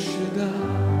 El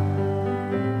Shaddai.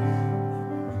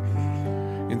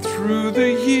 And through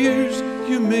the years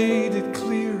you made it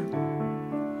clear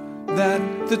that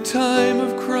the time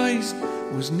of Christ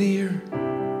was near.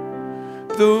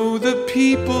 Though the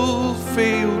people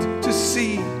failed to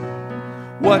see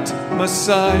what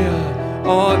Messiah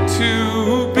ought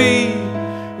to be,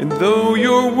 and though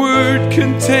your word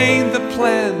contained the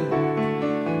plan,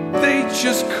 they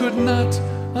just could not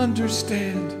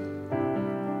understand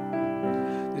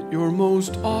that your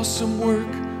most awesome work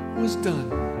was done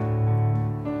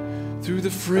through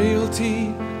the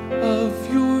frailty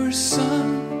of your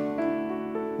Son.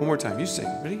 One more time, you sing,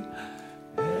 ready?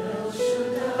 El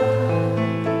Shaddai.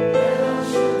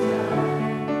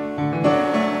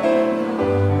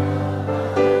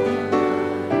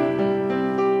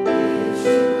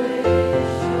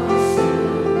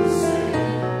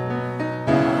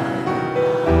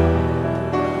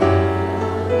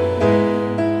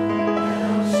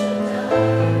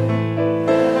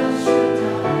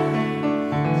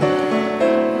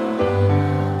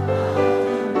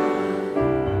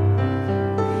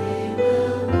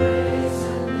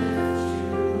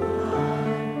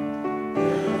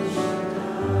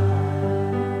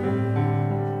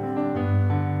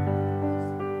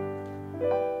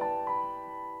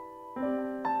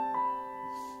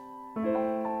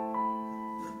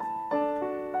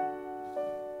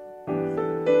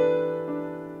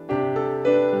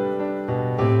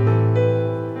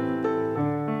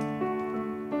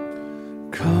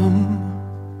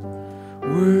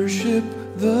 Worship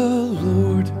the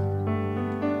Lord,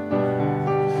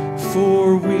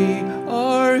 for we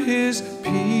are His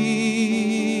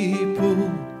people,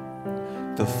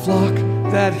 the flock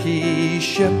that He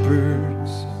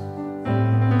shepherds.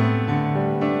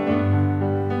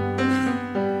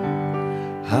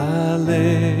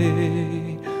 Hallelujah.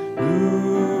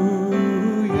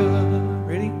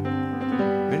 Ready?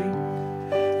 Ready?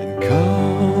 And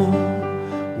come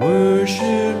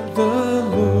worship the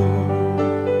Lord,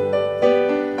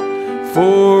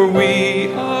 for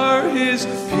we are His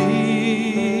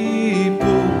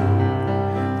people,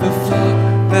 the flock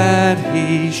that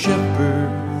He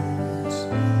shepherds.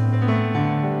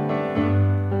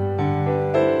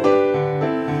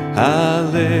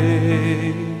 Hallelujah.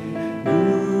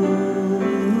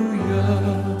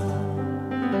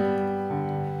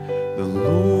 The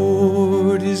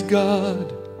Lord is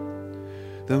God,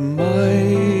 the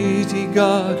mighty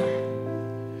God,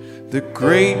 the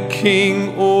great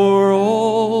King o'er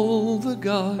all the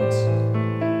gods.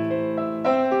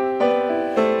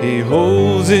 He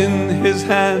holds in His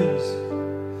hands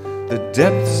the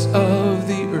depths of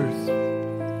the earth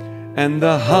and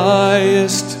the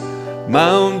highest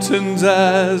mountains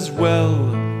as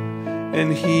well.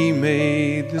 And He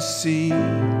made the sea,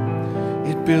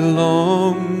 it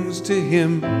belongs to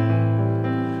Him.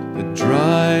 The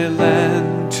dry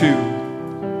land too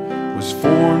was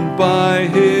formed by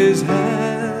His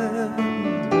hand.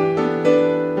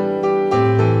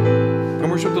 Come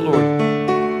worship the Lord.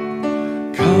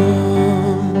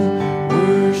 Come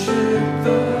worship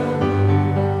the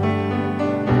Lord,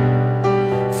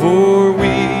 for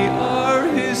we are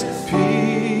His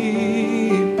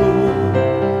people,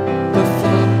 the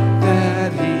flock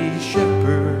that He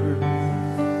shepherds.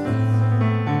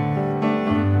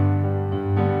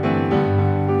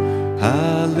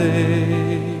 Hallelujah.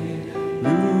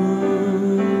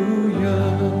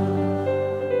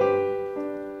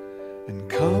 And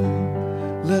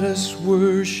come, let us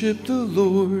worship the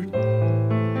Lord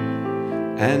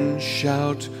and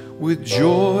shout with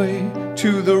joy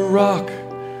to the rock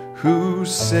who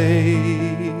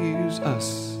saves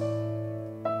us.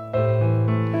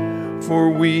 For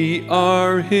we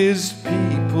are His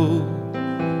people,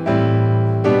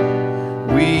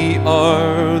 we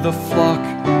are the flock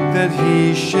that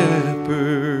He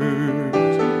shepherds.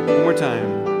 One more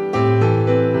time.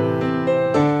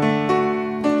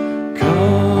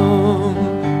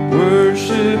 Come,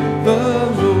 worship the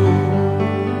Lord,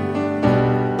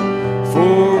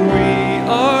 for we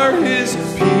are His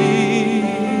people,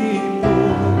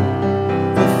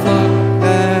 the flock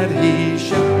that He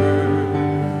shepherds.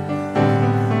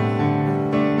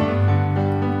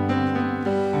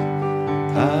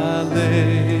 Hallelujah.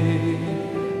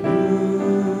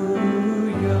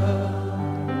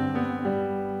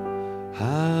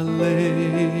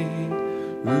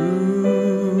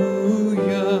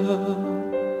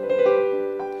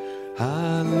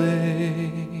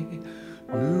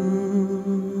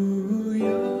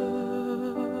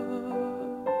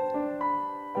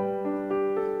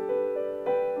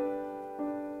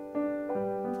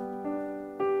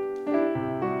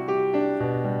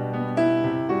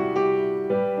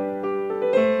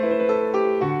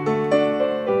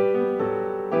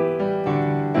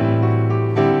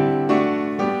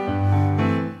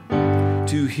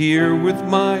 hear with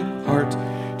my heart,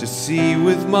 to see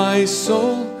with my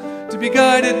soul, to be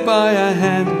guided by a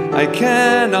hand I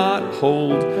cannot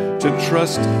hold, to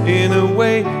trust in a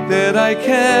way that I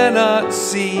cannot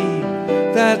see.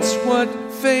 That's what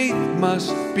faith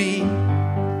must be.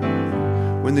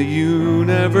 When the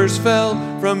universe fell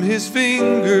from his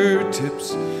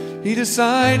fingertips, he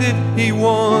decided he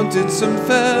wanted some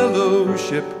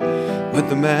fellowship. But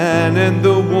the man and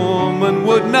the woman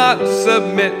would not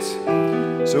submit,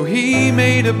 so he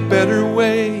made a better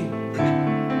way.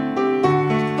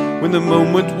 When the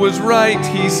moment was right,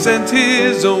 he sent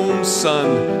his own son,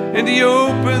 and he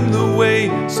opened the way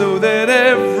so that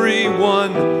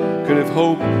everyone could have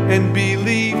hope and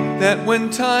believe that when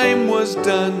time was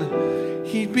done,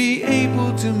 he'd be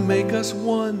able to make us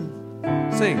one.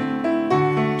 Sing.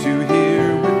 To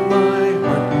hear with my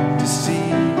heart, to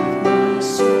see with my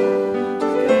soul,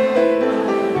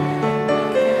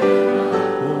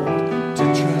 to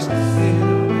trust in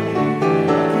a way I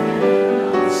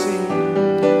cannot see.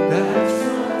 That's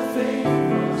what faith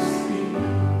must be.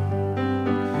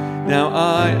 Now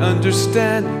I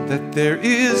understand that there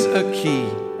is a key.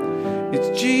 It's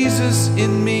Jesus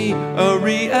in me, a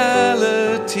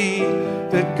reality,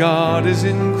 that God is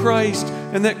in Christ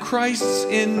and that Christ's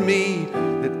in me,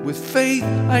 that with faith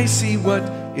I see what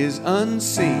is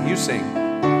unseen. You sing.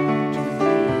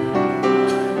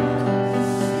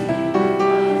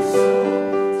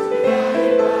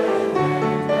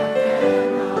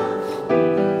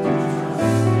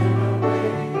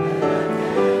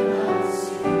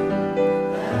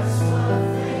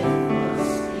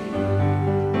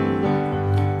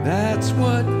 That's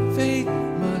what faith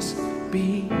must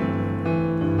be.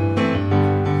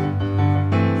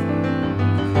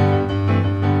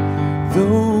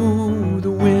 Though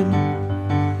the wind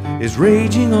is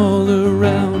raging all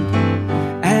around,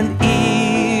 and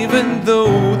even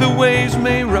though the waves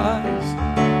may rise,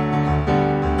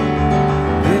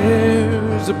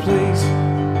 there's a place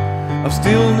of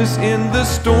stillness in the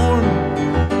storm,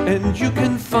 and you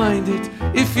can find it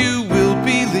if you will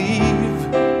believe.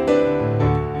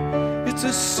 It's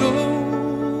a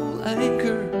soul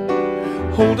anchor.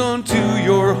 Hold on to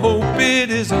your hope. It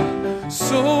is a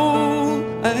soul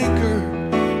anchor.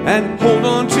 And hold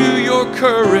on to your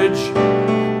courage.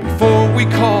 Before we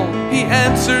call, he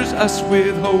answers us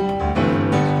with hope.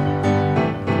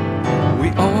 We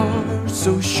are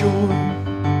so sure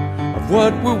of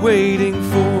what we're waiting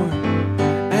for,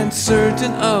 and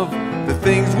certain of the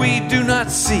things we do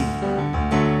not see.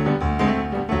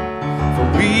 For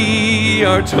we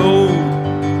are told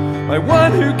by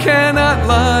one who cannot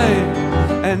lie,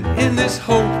 and in this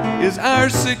hope is our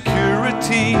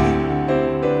security.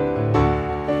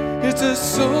 It's a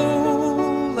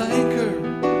soul anchor.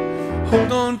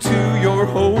 Hold on to your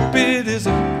hope. It is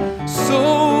a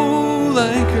soul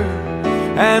anchor.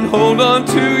 And hold on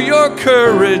to your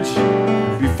courage.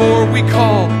 Before we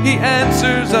call, he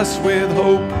answers us with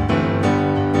hope.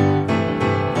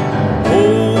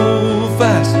 Hold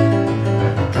fast.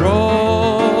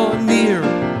 Draw near.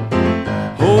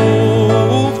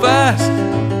 Hold fast.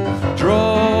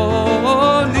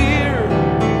 Draw near.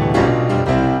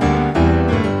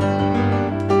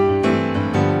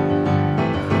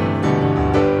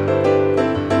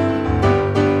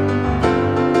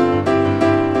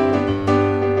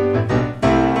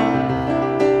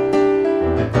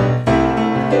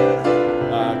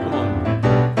 Come on.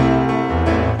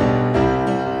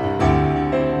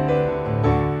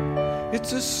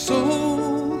 It's a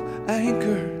soul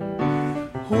anchor.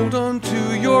 Hold on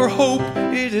to your hope.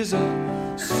 It is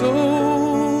a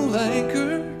soul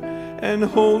anchor. And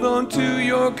hold on to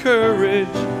your courage.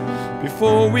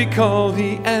 Before we call,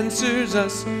 he answers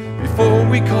us. Before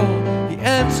we call, he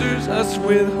answers us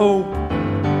with hope.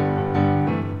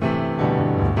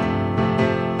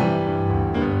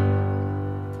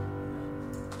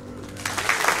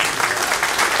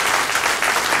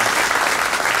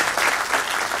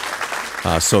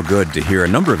 So good to hear a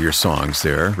number of your songs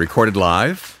there, recorded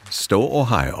live, Stow,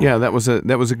 Ohio. Yeah, that was a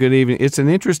good evening. It's an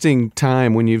interesting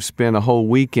time when you've spent a whole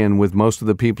weekend with most of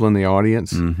the people in the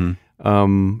audience.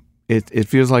 Mm-hmm. It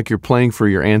feels like you're playing for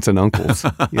your aunts and uncles.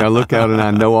 I look out and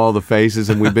I know all the faces,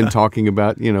 and we've been talking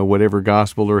about whatever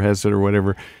gospel or Hesed or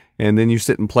whatever, and then you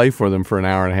sit and play for them for an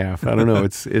hour and a half. I don't know.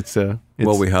 It's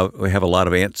well, we have a lot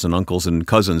of aunts and uncles and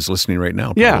cousins listening right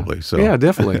now, probably. Yeah, so yeah,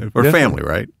 definitely. Or definitely. family,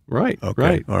 right? Right. Okay.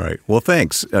 Right. All right. Well,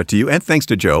 thanks to you, and thanks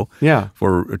to Joe. Yeah.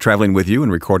 For traveling with you and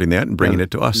recording that and bringing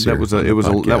it to us. That here was on the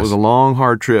podcast. that was a long,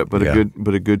 hard trip, but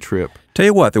a good trip. Tell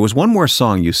you what, there was one more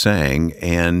song you sang,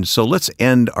 and so let's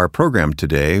end our program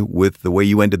today with the way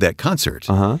you ended that concert.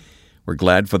 We're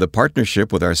glad for the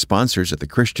partnership with our sponsors at the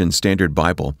Christian Standard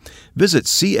Bible. Visit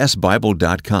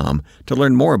csbible.com to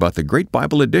learn more about the great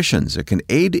Bible editions that can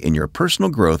aid in your personal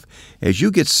growth as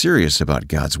you get serious about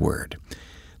God's Word.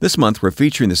 This month, we're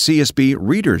featuring the CSB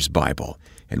Reader's Bible.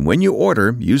 And when you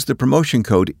order, use the promotion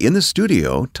code in the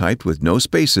studio, typed with no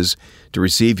spaces, to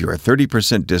receive your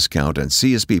 30% discount on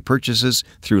CSB purchases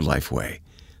through Lifeway.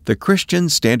 The Christian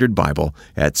Standard Bible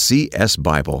at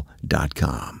csbible.com.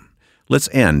 Let's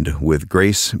end with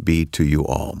Grace Be to You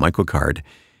All. Michael Card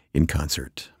in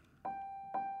concert.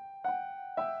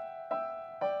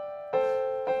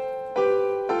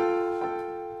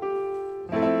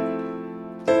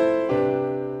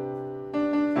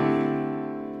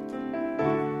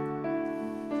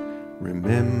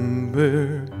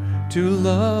 Remember to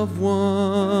love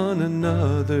one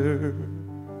another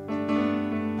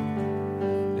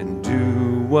and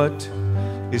do what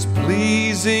is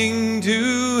pleasing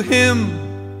to Him.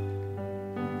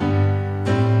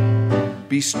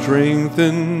 Be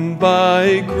strengthened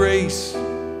by grace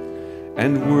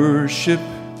and worship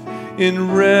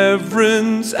in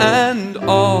reverence and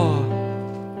awe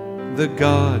the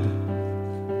God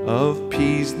of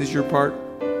peace. This is your part.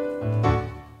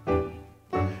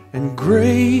 And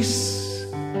grace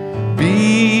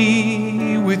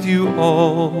be with you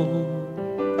all.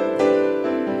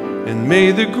 And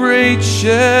may the great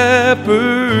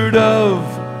shepherd of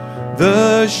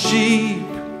the sheep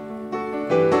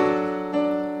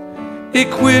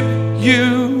equip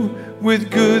you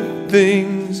with good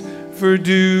things for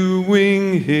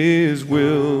doing His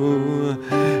will.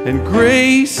 And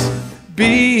grace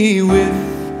be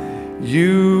with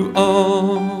you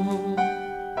all.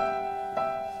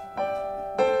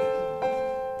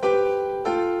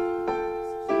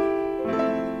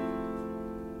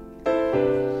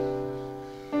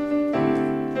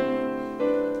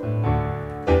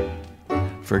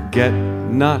 Forget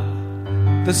not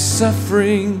the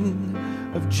suffering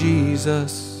of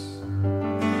Jesus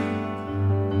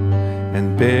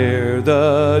and bear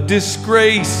the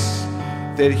disgrace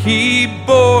that He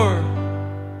bore,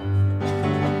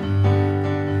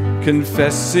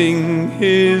 confessing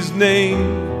His name.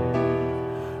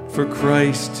 For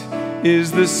Christ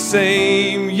is the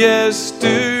same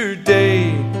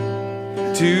yesterday,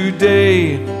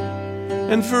 today,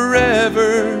 and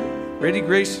forever. Ready,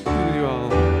 Grace? With you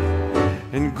all.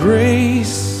 And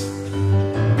grace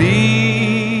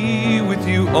be with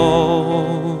you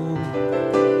all.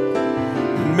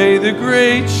 And may the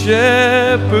great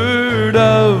shepherd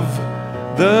of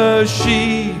the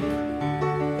sheep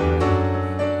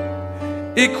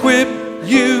equip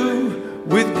you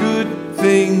with good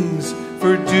things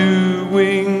for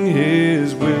doing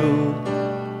His will.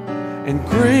 And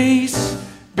grace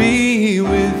be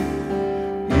with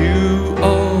you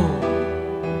all.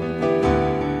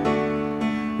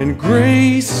 And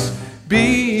grace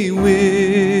be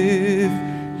with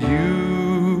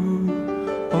you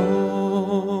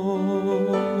all.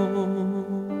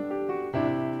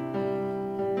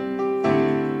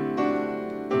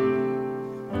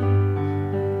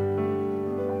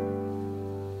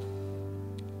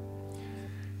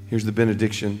 Here's the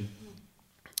benediction.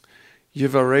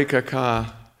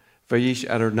 Yivarekaka vayish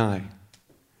Adonai.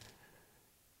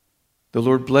 The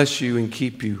Lord bless you and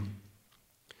keep you.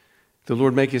 The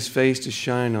Lord make His face to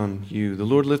shine on you. The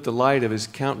Lord lift the light of His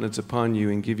countenance upon you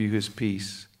and give you His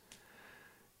peace.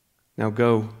 Now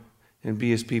go and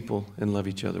be His people and love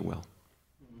each other well.